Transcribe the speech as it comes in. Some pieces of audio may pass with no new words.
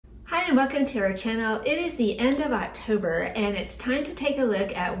and welcome to our channel. It is the end of October and it's time to take a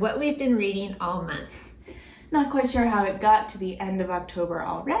look at what we've been reading all month. Not quite sure how it got to the end of October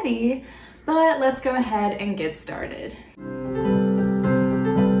already, but let's go ahead and get started.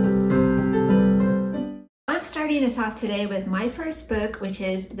 I'm starting us off today with my first book, which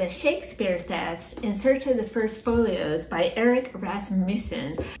is The Shakespeare Thefts in Search of the First Folios by Erik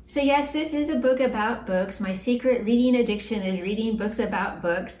Rasmussen. So yes, this is a book about books. My secret reading addiction is reading books about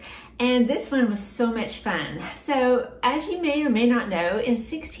books. And this one was so much fun. So as you may or may not know, in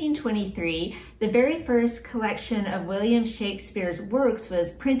 1623, the very first collection of William Shakespeare's works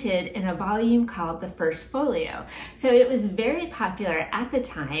was printed in a volume called The First Folio. So it was very popular at the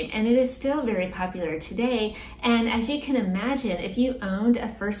time, and it is still very popular today. And as you can imagine, if you owned a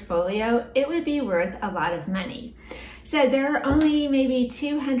First Folio, it would be worth a lot of money. So there are only maybe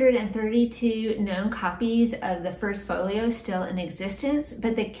 232 known copies of the First Folio still in existence,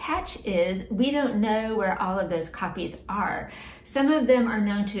 but the catch is we don't know where all of those copies are. Some of them are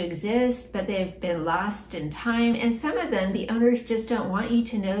known to exist, but they've been lost in time, and some of them the owners just don't want you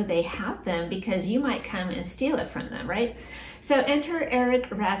to know they have them because you might come and steal it from them, right? So enter Erik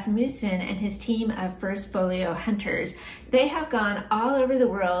Rasmussen and his team of First Folio hunters. They have gone all over the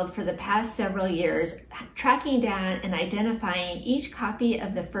world for the past several years, tracking down and identifying each copy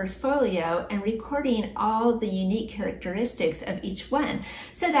of the First Folio and recording all the unique characteristics of each one,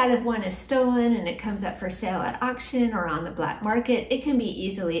 so that if one is stolen and it comes up for sale at auction or on the black market, it can be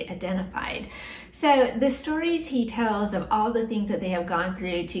easily identified. So the stories he tells of all the things that they have gone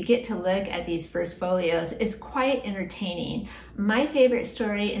through to get to look at these First Folios is quite entertaining. My favorite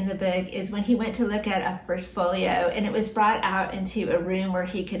story in the book is when he went to look at a First Folio and it was brought out into a room where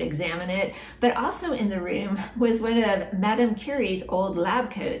he could examine it, but also in the room was one of Madame Curie's old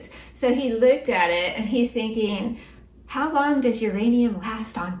lab coats. So he looked at it and he's thinking, how long does uranium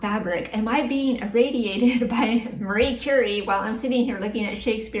last on fabric? Am I being irradiated by Marie Curie while I'm sitting here looking at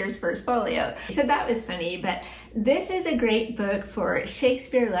Shakespeare's First Folio? So that was funny, but this is a great book for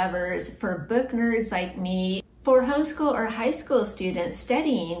Shakespeare lovers, for book nerds like me, for homeschool or high school students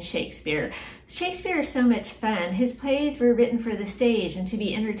studying Shakespeare. Shakespeare is so much fun. His plays were written for the stage and to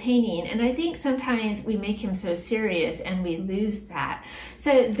be entertaining, and I think sometimes we make him so serious and we lose that.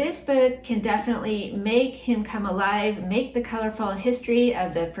 So this book can definitely make him come alive, make the colorful history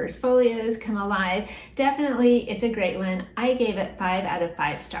of the First Folios come alive. Definitely, it's a great one. I gave it 5 out of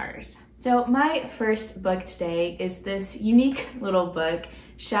 5 stars. So my first book today is this unique little book,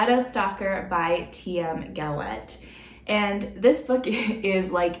 Shadow Stalker by T.M. Gawett. And this book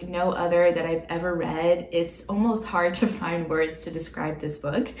is like no other that I've ever read. It's almost hard to find words to describe this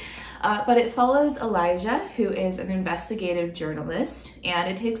book, but it follows Elijah, who is an investigative journalist, and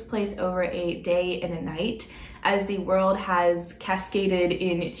it takes place over a day and a night as the world has cascaded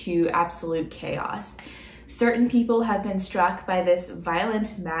into absolute chaos. Certain people have been struck by this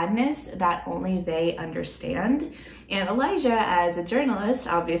violent madness that only they understand. And Elijah, as a journalist,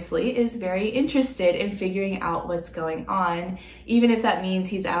 obviously, is very interested in figuring out what's going on, even if that means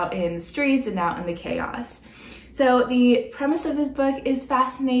he's out in the streets and out in the chaos. So the premise of this book is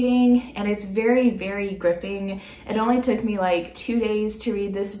fascinating and it's very, very gripping. It only took me like 2 days to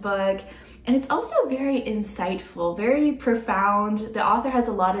read this book. And it's also very insightful, very profound. The author has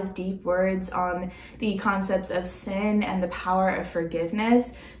a lot of deep words on the concepts of sin and the power of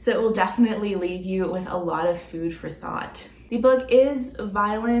forgiveness, so it will definitely leave you with a lot of food for thought. The book is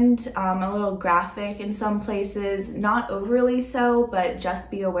violent, a little graphic in some places, not overly so, but just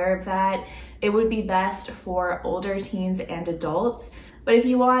be aware of that. It would be best for older teens and adults. But if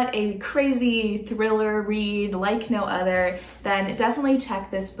you want a crazy thriller read like no other, then definitely check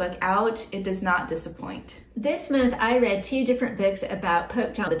this book out. It does not disappoint. This month I read 2 different books about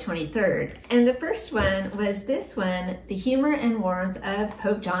Pope John XXIII, and the first one was this one, The Humor and Warmth of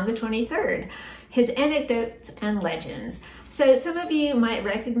Pope John XXIII, His Anecdotes and Legends. So some of you might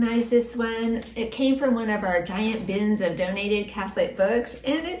recognize this one. It came from one of our giant bins of donated Catholic books,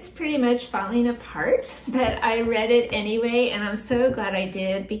 and it's pretty much falling apart, but I read it anyway, and I'm so glad I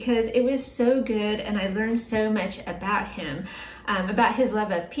did because it was so good and I learned so much about him. About his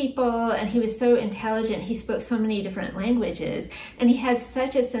love of people, and he was so intelligent. He spoke so many different languages, and he has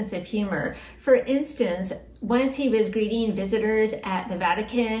such a sense of humor. For instance, once he was greeting visitors at the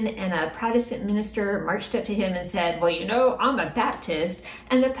Vatican, and a Protestant minister marched up to him and said, well, you know, I'm a Baptist.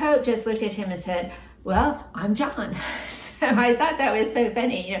 And the Pope just looked at him and said, well, I'm John. So I thought that was so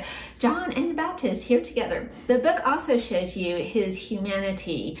funny. You know, John and the Baptist here together. The book also shows you his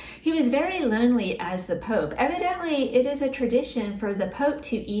humanity. He was very lonely as the Pope. Evidently, it is a tradition for the Pope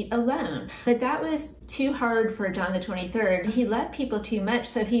to eat alone, but that was too hard for John the 23rd. He loved people too much,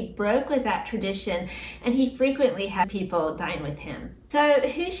 so he broke with that tradition, and he frequently had people dine with him. So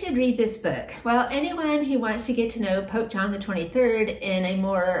who should read this book? Well, anyone who wants to get to know Pope John the 23rd in a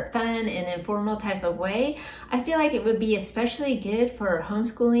more fun and informal type of way. I feel like it would be especially good for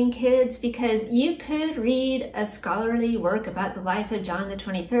homeschooling kids, because you could read a scholarly work about the life of John the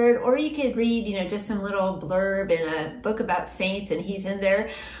 23rd, or you could read, just some little blurb in a book about saints and he's in there,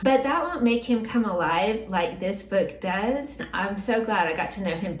 but that won't make him come alive like this book does. I'm so glad I got to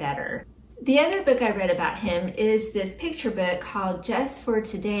know him better. The other book I read about him is this picture book called Just for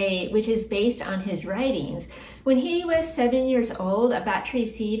Today, which is based on his writings. When he was 7 years old, about to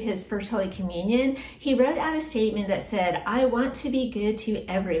receive his first Holy Communion, he wrote out a statement that said, "I want to be good to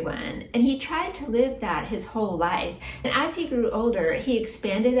everyone." And he tried to live that his whole life. And as he grew older, he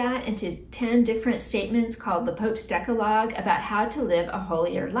expanded that into 10 different statements called the Pope's Decalogue about how to live a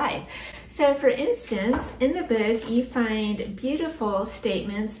holier life. So for instance, in the book, you find beautiful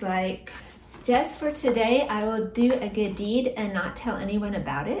statements like, "Just for today, I will do a good deed and not tell anyone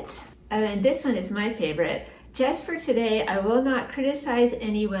about it." Oh, and this one is my favorite. "Just for today, I will not criticize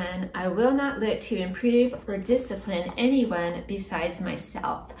anyone. I will not look to improve or discipline anyone besides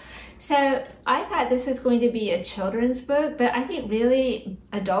myself." So I thought this was going to be a children's book, but I think really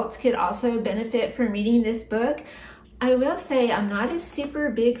adults could also benefit from reading this book. I will say I'm not a super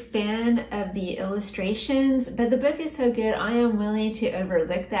big fan of the illustrations, but the book is so good I am willing to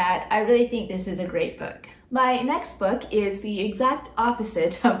overlook that. I really think this is a great book. My next book is the exact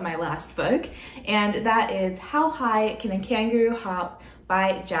opposite of my last book, and that is How High Can a Kangaroo Hop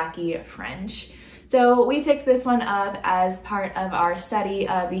by Jackie French. So we picked this one up as part of our study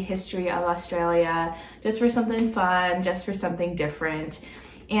of the history of Australia, just for something fun, just for something different.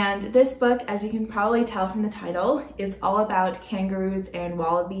 And this book, as you can probably tell from the title, is all about kangaroos and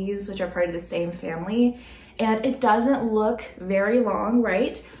wallabies, which are part of the same family. And it doesn't look very long,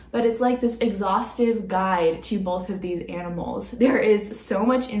 right? But it's like this exhaustive guide to both of these animals. There is so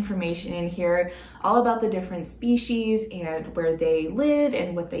much information in here, all about the different species and where they live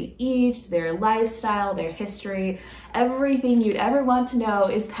and what they eat, their lifestyle, their history. Everything you'd ever want to know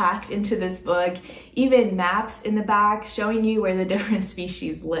is packed into this book, even maps in the back showing you where the different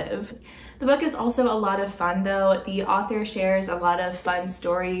species live. The book is also a lot of fun though. The author shares a lot of fun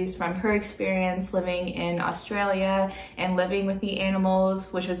stories from her experience living in Australia and living with the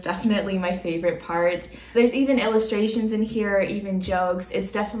animals, which was definitely my favorite part. There's even illustrations in here, even jokes.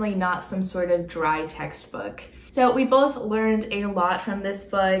 It's definitely not some sort of dry textbook. So we both learned a lot from this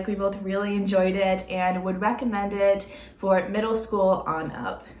book. We both really enjoyed it and would recommend it for middle school on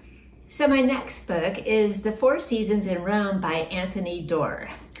up. So my next book is The 4 Seasons in Rome by Anthony Doerr.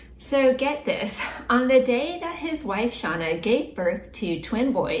 So get this, on the day that his wife Shauna gave birth to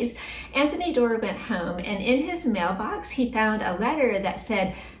twin boys, Anthony Doerr went home, and in his mailbox he found a letter that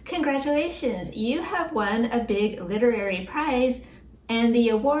said, "Congratulations, you have won a big literary prize, and the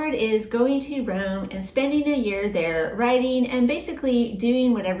award is going to Rome and spending a year there writing and basically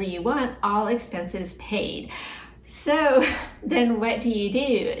doing whatever you want, all expenses paid." So then what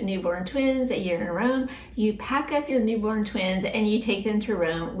do? Newborn twins, a year in Rome, you pack up your newborn twins and you take them to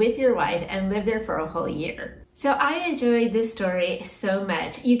Rome with your wife and live there for a whole year. So I enjoyed this story so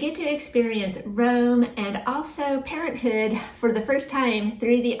much. You get to experience Rome and also parenthood for the first time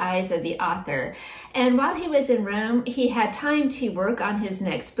through the eyes of the author. And while he was in Rome, he had time to work on his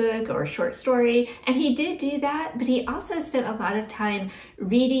next book or short story, and he did do that, but he also spent a lot of time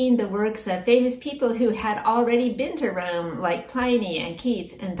reading the works of famous people who had already been to Rome, like Pliny and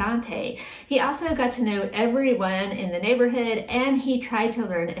Keats and Dante. He also got to know everyone in the neighborhood, and he tried to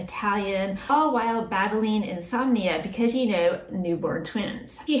learn Italian, all while battling insomnia because, newborn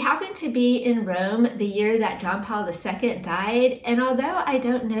twins. He happened to be in Rome the year that John Paul II died, and although I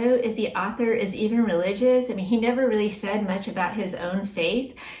don't know if the author is even religious, he never really said much about his own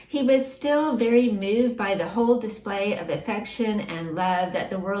faith, he was still very moved by the whole display of affection and love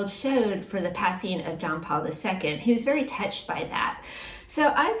that the world showed for the passing of John Paul II. He was very touched by that.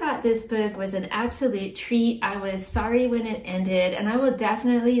 So I thought this book was an absolute treat. I was sorry when it ended, and I will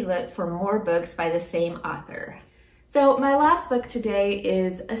definitely look for more books by the same author. So my last book today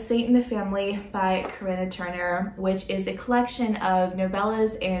is A Saint in the Family by Corinna Turner, which is a collection of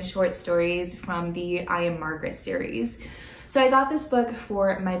novellas and short stories from the I Am Margaret series. So I got this book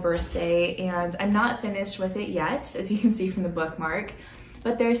for my birthday, and I'm not finished with it yet, as you can see from the bookmark.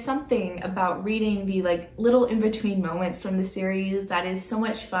 but there's something about reading the like little in-between moments from the series that is so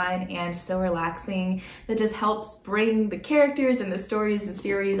much fun and so relaxing that just helps bring the characters and the stories, the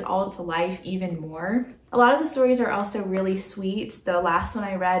series all to life even more. A lot of the stories are also really sweet. The last one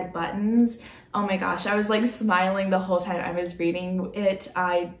I read, Buttons, oh my gosh, I was like smiling the whole time I was reading it.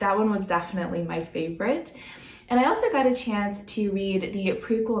 That one was definitely my favorite. And I also got a chance to read the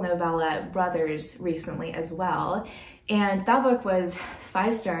prequel novella Brothers recently as well. And that book was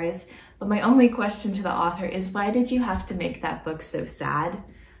 5 stars, but my only question to the author is, why did you have to make that book so sad?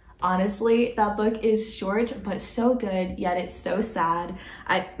 Honestly, that book is short, but so good, yet it's so sad.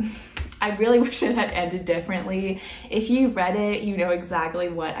 I really wish it had ended differently. If you've read it, you know exactly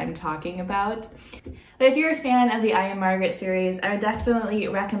what I'm talking about. But if you're a fan of the I Am Margaret series, I would definitely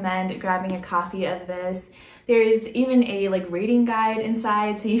recommend grabbing a copy of this. There's even a reading guide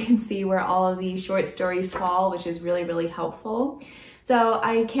inside so you can see where all of these short stories fall, which is really, really helpful. So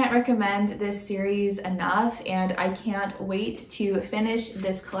I can't recommend this series enough, and I can't wait to finish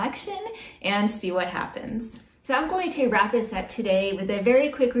this collection and see what happens. So I'm going to wrap us up today with a very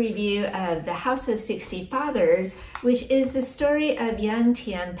quick review of The House of 60 Fathers, which is the story of young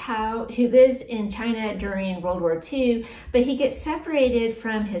Tian Pao, who lives in China during World War II, but he gets separated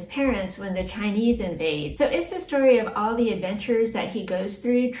from his parents when the Chinese invade. So it's the story of all the adventures that he goes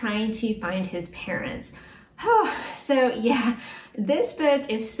through trying to find his parents. Oh, so yeah, this book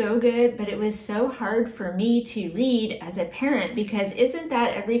is so good, but it was so hard for me to read as a parent, because isn't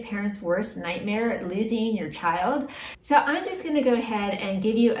that every parent's worst nightmare, losing your child? So I'm just going to go ahead and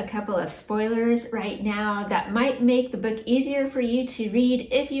give you a couple of spoilers right now that might make the book easier for you to read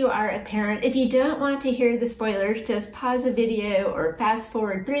if you are a parent. If you don't want to hear the spoilers, just pause the video or fast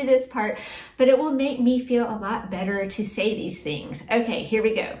forward through this part, but it will make me feel a lot better to say these things. Okay, here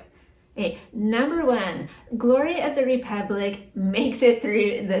we go. Okay, number 1, Glory of the Republic makes it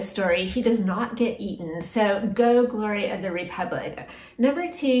through the story. He does not get eaten, so go Glory of the Republic.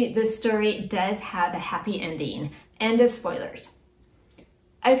 Number 2, the story does have a happy ending. End of spoilers.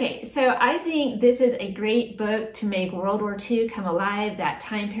 Okay, so I think this is a great book to make World War II come alive, that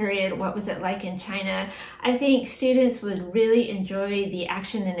time period. What was it like in China? I think students would really enjoy the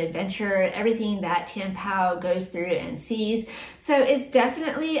action and adventure, everything that Tian Pao goes through and sees. So it's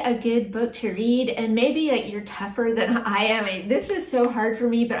definitely a good book to read, and maybe you're tougher than I am. This was so hard for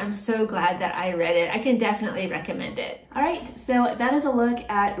me, but I'm so glad that I read it. I can definitely recommend it. All right, so that is a look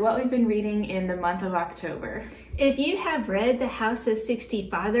at what we've been reading in the month of October. If you have read The House of 60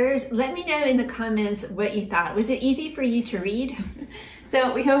 Fathers, let me know in the comments what you thought. Was it easy for you to read?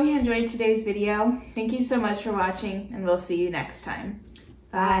 So we hope you enjoyed today's video. Thank you so much for watching, and we'll see you next time.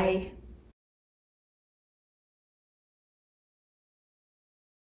 Bye.